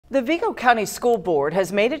The Vigo County School Board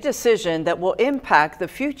has made a decision that will impact the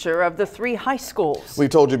future of the 3 high schools. We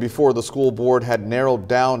told you before the school board had narrowed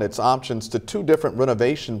down its options to 2 different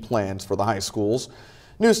renovation plans for the high schools.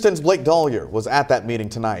 News 10's Blake Dahlia was at that meeting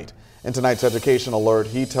tonight. In tonight's Education Alert,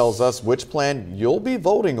 he tells us which plan you'll be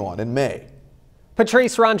voting on in May.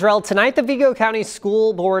 Patrice Rondrell, tonight the Vigo County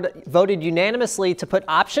School Board voted unanimously to put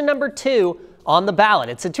option number 2 on the ballot.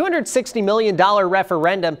 It's a $260 million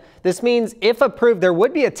referendum. This means if approved, there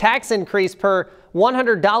would be a tax increase per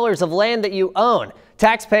 $100 of land that you own.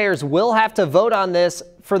 Taxpayers will have to vote on this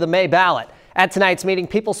for the May ballot. At tonight's meeting,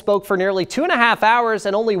 people spoke for nearly 2.5 hours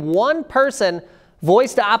and only one person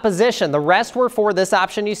voiced opposition. The rest were for this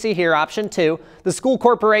option you see here, option 2. The school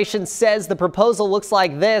corporation says the proposal looks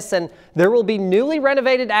like this, and there will be newly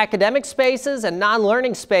renovated academic spaces and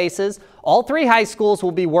non-learning spaces. All 3 high schools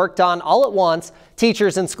will be worked on all at once.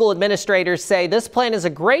 Teachers and school administrators say this plan is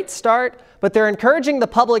a great start, but they're encouraging the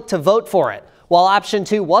public to vote for it. While option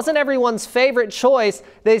 2 wasn't everyone's favorite choice,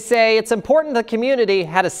 they say it's important the community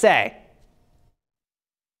had a say.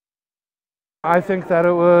 I think that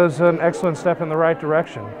it was an excellent step in the right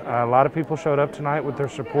direction. A lot of people showed up tonight with their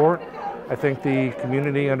support. I think the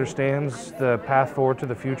community understands the path forward to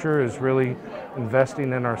the future is really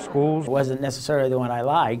investing in our schools. It wasn't necessarily the one I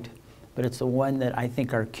liked, but it's the one that I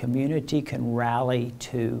think our community can rally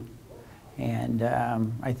to. And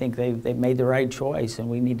I think they've made the right choice, and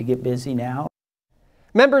we need to get busy now.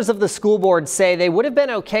 Members of the school board say they would have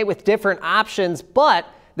been okay with different options, but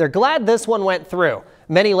they're glad this one went through.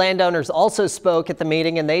 Many landowners also spoke at the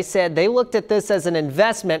meeting, and they said they looked at this as an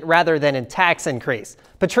investment rather than a tax increase.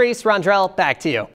 Patrice Rondrell, back to you.